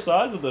the sheer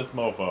size of this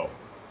mofo.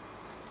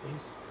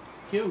 He's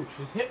huge.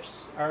 His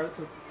hips are at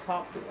the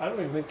top. I don't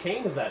even think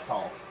Kane is that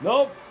tall.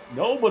 Nope,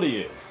 nobody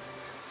is.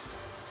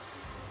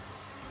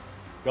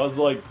 Because,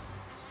 like,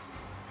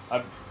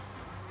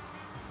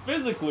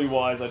 physically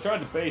wise, I tried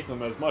to base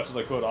him as much as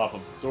I could off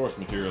of the source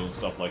material and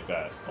stuff like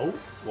that. Oh,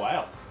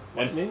 wow.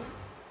 And Lightning?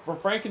 for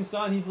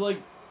Frankenstein, he's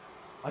like,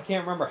 I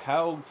can't remember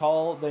how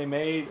tall they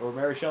made, or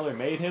Mary Shelley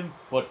made him,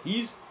 but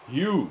he's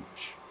huge.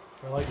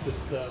 I like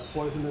this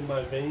poison in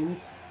my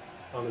veins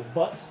on his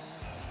butt.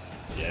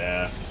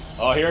 Yeah.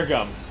 Oh, here it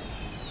comes.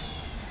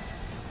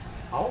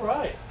 All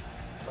right.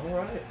 All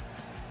right.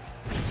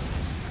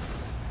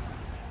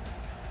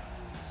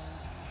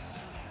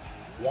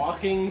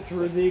 Walking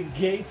through the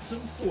gates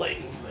of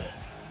flame.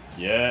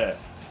 Yeah.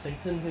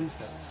 Satan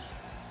himself.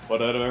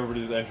 But out of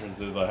everybody's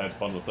entrances, I had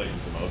fun with Satan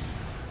the most.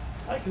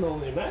 I can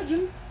only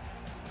imagine.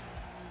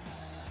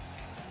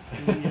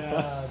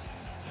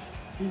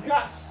 He's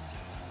got...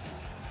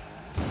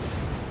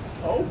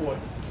 Oh boy.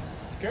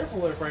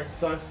 Careful there,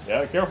 Frankenstein.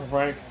 Yeah, careful,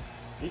 Frank.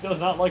 He does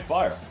not like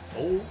fire.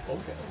 Oh,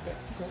 okay.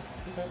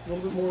 A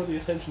little bit more of the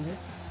ascension here.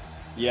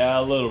 Yeah,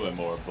 a little bit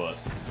more, but...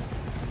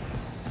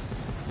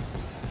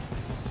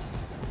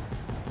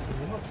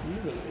 What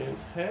even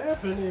is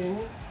happening?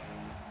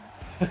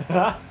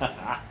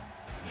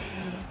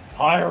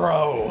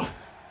 Pyro!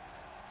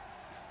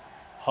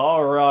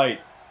 Alright,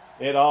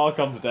 it all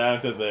comes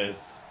down to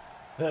this.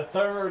 The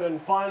 3rd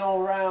and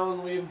final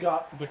round, we've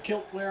got the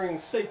kilt-wearing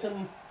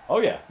Satan Oh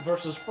yeah.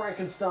 versus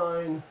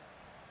Frankenstein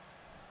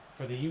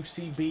for the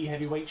UCB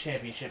Heavyweight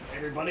Championship.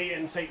 Everybody,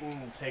 and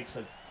Satan takes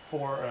a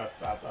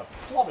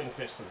clubbing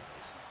fist to the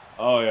face.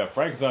 Oh yeah,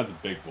 Frankenstein's a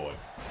big boy.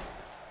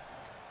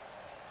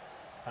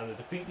 Time to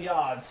defeat the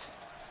odds.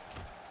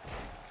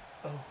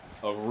 Oh,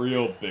 A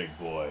real big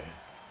boy.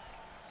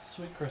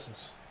 sweet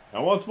Christmas.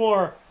 And once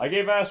more, I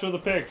gave Astra the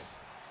picks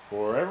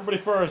for everybody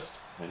first,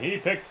 and he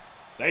picked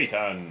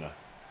Satan.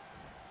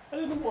 I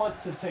didn't want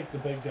to take the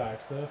big guy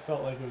because I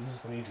felt like it was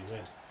just an easy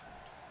win.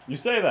 You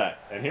say that,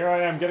 and here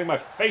I am getting my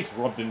face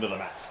rubbed into the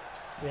mat.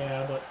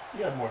 Yeah, but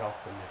you have more health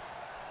than me.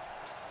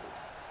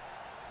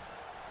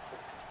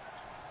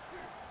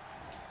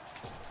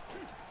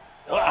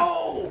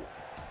 Oh!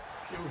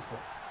 Beautiful.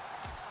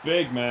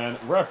 Big man,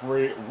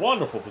 referee,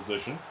 wonderful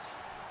position,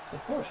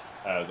 Of course.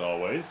 as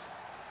always.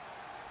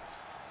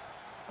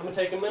 I'm gonna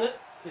take a minute,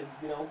 because,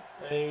 you know,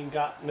 I ain't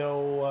got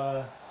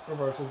no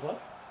reversals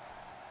left.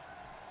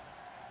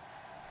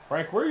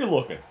 Frank, where are you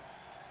looking?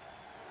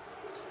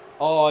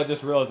 Oh, I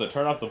just realized I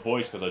turned off the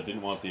voice because I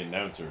didn't want the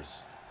announcers.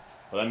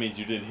 But that means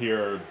you didn't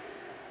hear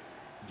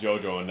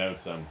JoJo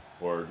announce them.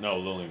 Or, no,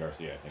 Lillian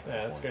Garcia, I think.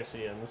 Yeah, that's one.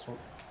 Garcia in this one.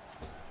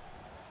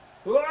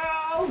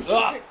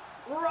 Wow!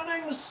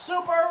 Running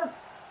super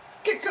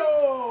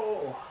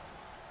Kiko!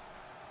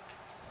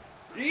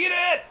 Eat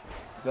it!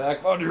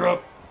 Back body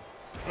up.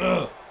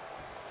 Ugh.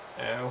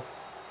 Ow.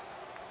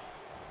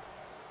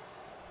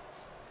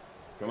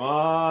 Come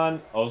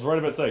on. I was right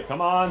about to say,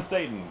 come on,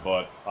 Satan.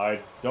 But I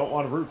don't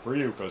want to root for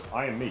you because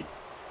I am me.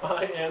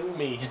 I am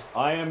me.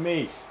 I am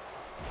me.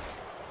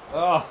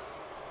 Ugh.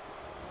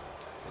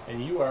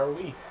 And you are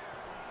we.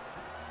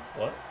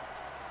 What?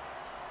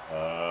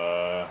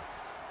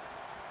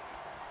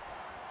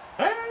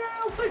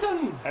 Hail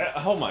Satan!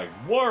 Oh my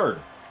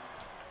word.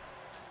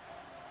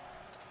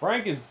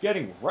 Frank is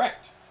getting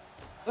wrecked.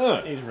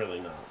 Ugh. He's really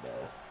not,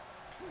 though.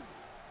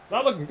 It's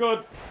not looking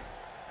good.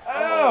 Oh,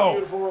 Ow!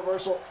 beautiful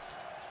reversal.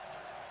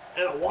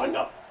 And a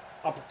wind-up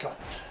uppercut.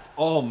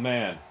 Oh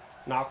man.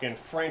 Knocking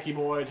Frankie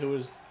Boyd, who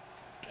is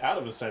out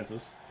of his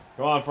senses.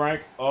 Come on,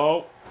 Frank.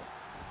 Oh.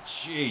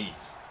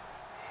 Jeez.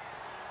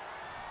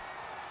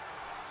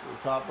 The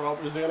top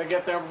rope, is he going to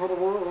get there before the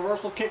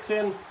reversal kicks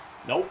in?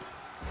 Nope.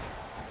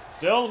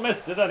 Still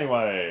missed it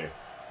anyway.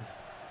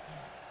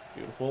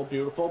 Beautiful,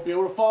 beautiful,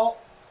 beautiful.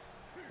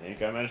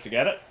 Think I managed to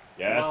get it?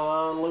 Yes. Come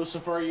on,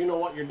 Lucifer, you know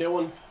what you're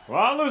doing. Come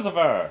on,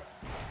 Lucifer.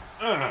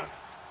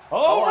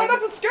 Oh, right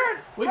up his skirt.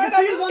 We Right can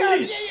see up his skirt.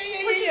 undies.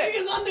 Yeah. We can see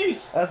his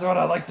undies. That's what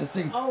I like to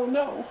see. Oh,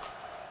 no.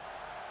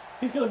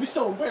 He's going to be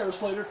so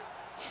embarrassed later.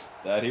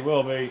 That he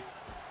will be.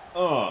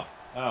 Ow.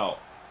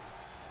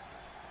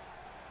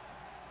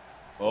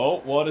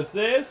 Oh, what is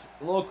this?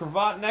 A little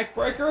cravat neck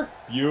breaker?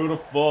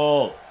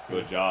 Beautiful.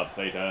 Good job,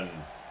 Satan.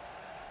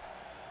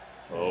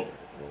 Oh.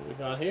 What we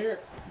got here?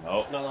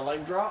 Nope. Another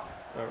leg drop.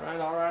 All right.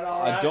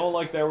 I don't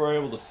like that we're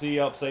able to see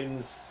up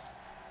Satan's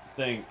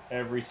thing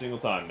every single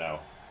time now.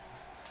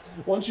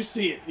 Once you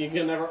see it, you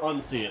can never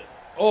unsee it.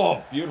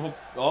 Oh, beautiful.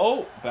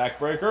 Oh,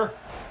 backbreaker.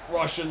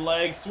 Russian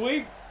leg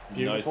sweep. Nice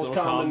Beautiful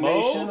little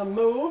combination combo. of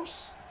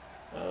moves.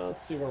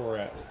 Let's see where we're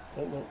at.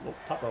 Oh, no.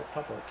 Top rope.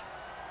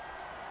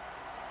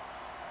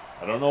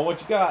 I don't know what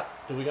you got.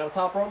 Do we got a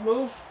top rope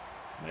move?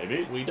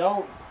 Maybe. We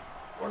don't.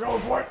 We're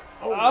going for it.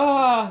 Oh.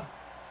 Ah!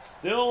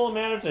 Still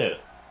managed to hit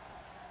it.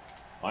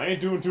 I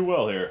ain't doing too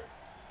well here.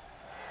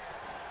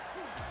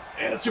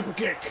 And a super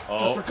kick. Oh.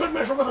 Just for good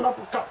measure with an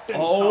uppercut inside.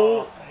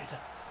 Oh.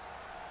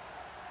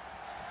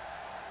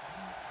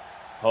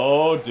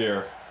 Oh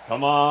dear.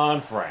 Come on,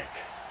 Frank.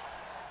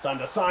 It's time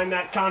to sign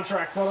that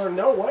contract, brother.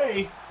 No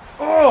way.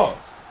 Oh!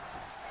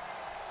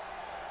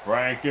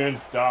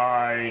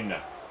 Frankenstein.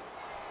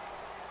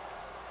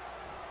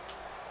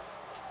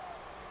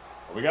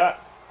 What we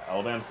got?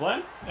 Alabama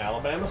Slam?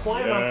 Alabama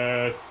Slammer.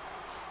 Yes.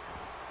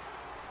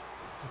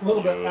 A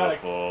little bit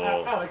out Beautiful.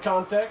 of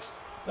context.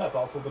 That's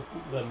also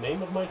the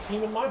name of my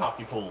team in my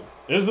hockey pool.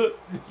 Is it?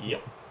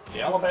 Yep.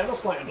 The Alabama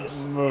Slammers.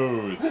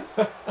 Smooth.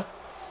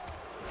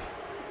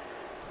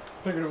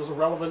 Figured it was a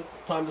relevant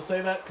time to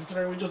say that,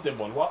 considering we just did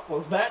one. What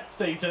was that,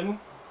 Satan?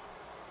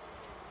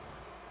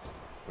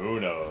 Who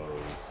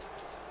knows?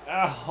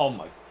 Ah, oh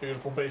my.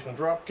 Beautiful basement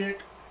drop kick.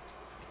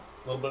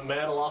 A little bit mad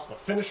I lost my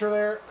finisher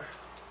there.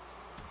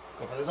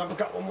 Go for this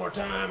uppercut one more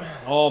time.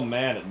 Oh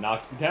man, it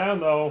knocks me down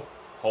though.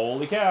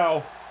 Holy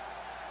cow.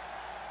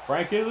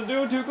 Frank isn't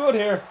doing too good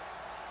here.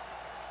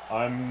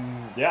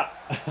 Yeah.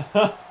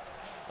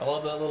 I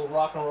love that little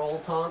rock and roll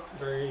taunt.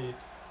 Very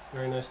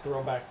nice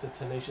throwback to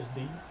Tenacious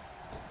D.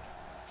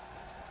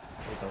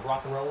 He's a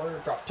rock and roller.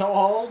 Drop toe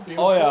hold.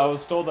 Beautiful. Oh yeah, I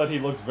was told that he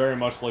looks very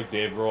much like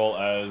Dave Grohl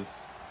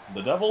as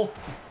the devil.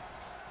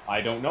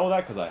 I don't know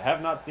that because I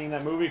have not seen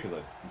that movie because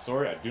I'm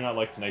sorry, I do not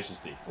like Tenacious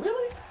D.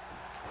 Really?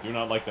 Do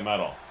not like them at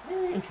all.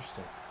 Very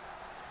interesting.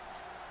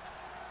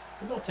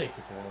 We'll take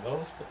you for one of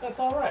those, but that's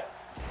all right.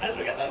 As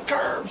we get that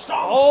curb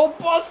stomp. Oh,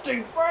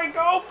 busting Frank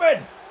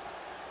open!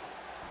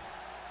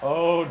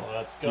 Oh,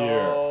 Let's dear.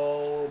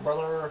 go,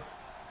 brother.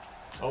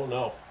 Oh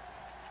no.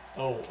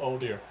 Oh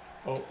dear.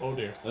 Oh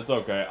dear. That's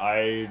okay.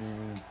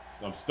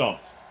 I'm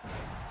stumped.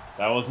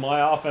 That was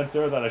my offense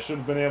there that I should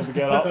have been able to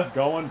get up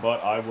going,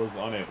 but I was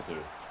unable to.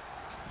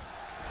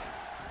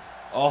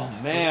 Oh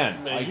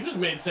man, You just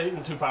made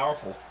Satan too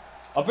powerful.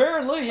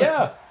 apparently,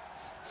 yeah.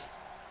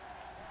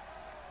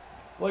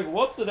 Like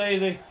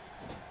whoops-a-daisy.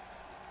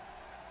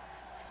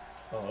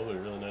 Oh, that would be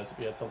really nice if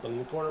you had something in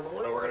the corner, but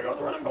we're gonna go with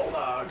the running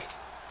bulldog.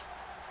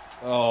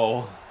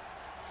 Oh.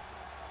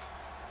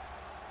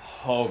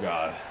 Oh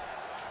god.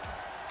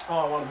 Oh,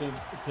 I wanted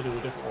to do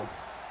a different one.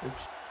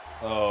 Oops.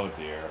 Oh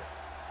dear.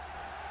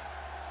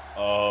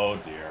 Oh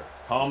dear.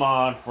 Come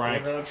on,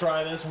 Frank. We're gonna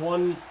try this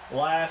one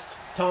last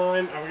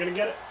time. Are we gonna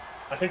get it?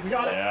 I think we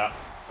got it. Yeah.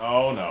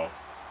 Oh no.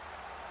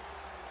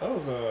 That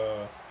was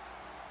a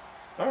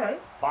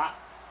Alright. Bop.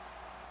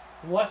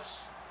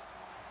 Less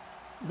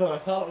than I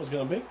thought it was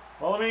going to be.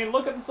 Well, I mean,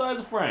 look at the size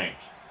of Frank.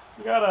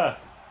 We gotta...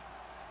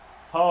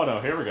 Oh, no,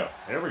 here we go.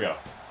 Here we go.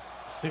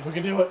 Let's see if we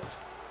can do it.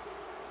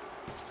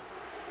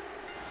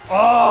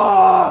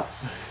 Ah!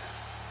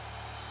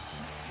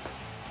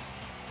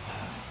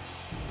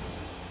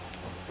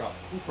 Got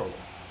control.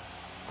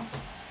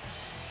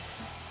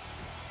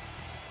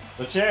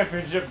 The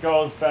championship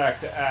goes back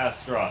to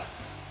Astra.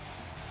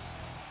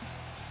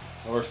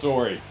 Or,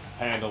 sorry,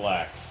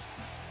 Pandalax.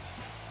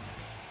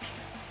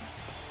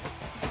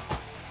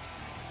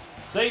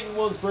 Satan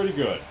was pretty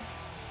good.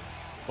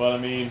 But, I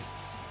mean,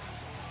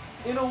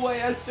 in a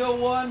way I still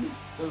won,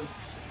 because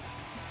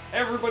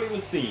everybody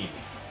was seen.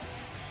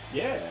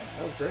 Yeah,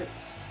 that was great.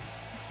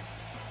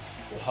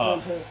 That's Huh.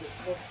 fantastic.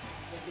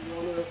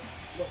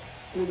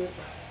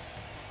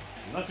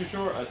 I'm not too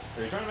sure. Are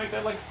you trying to make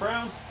that like a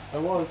crown? I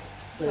was.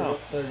 There you Oh. go.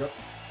 There you go.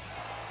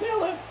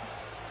 Nailed it.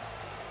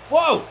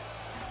 Whoa!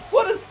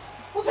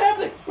 What's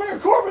happening? Baron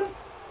Corbin?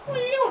 What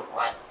are you doing?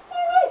 What?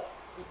 Oh,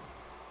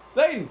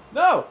 Satan,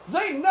 no!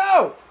 Satan,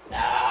 no!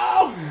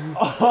 no!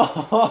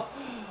 No!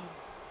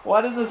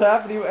 Why does this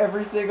happen to you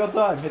every single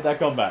time? Hit that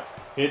comeback.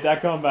 Hit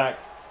that comeback.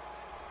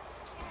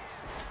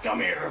 Come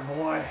here,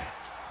 boy.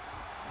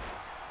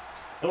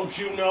 Don't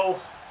you know?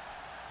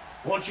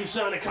 Once you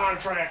sign a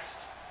contract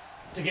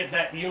to get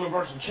that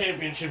Universal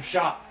Championship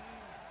shot,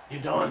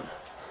 you're done.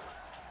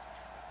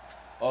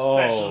 Oh.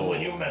 Especially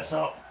when you mess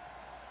up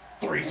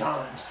 3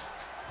 times.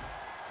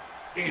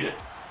 Eat it.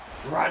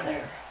 Right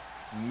there.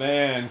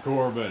 Man,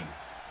 Corbin.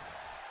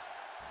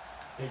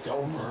 It's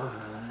over.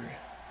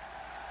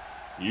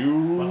 You...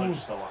 My leg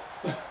just fell off.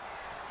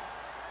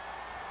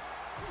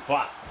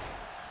 Fuck.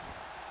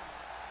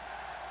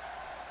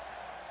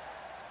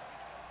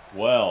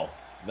 Well,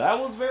 that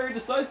was very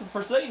decisive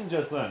for Satan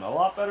just then. A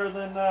lot better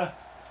than,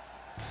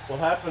 What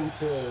happened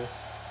to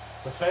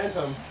the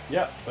Phantom?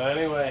 Yep. But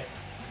anyway,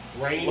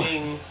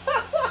 reigning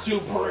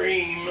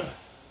supreme.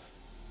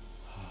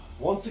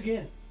 Once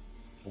again.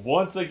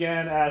 Once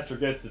again, Astra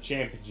gets the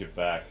championship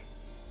back.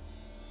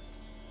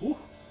 Whew.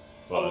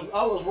 But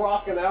I was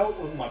rocking out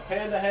with my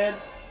panda head.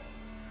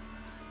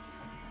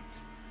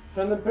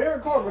 And then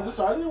Baron Corbin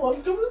decided he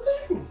wanted to come to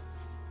the thing.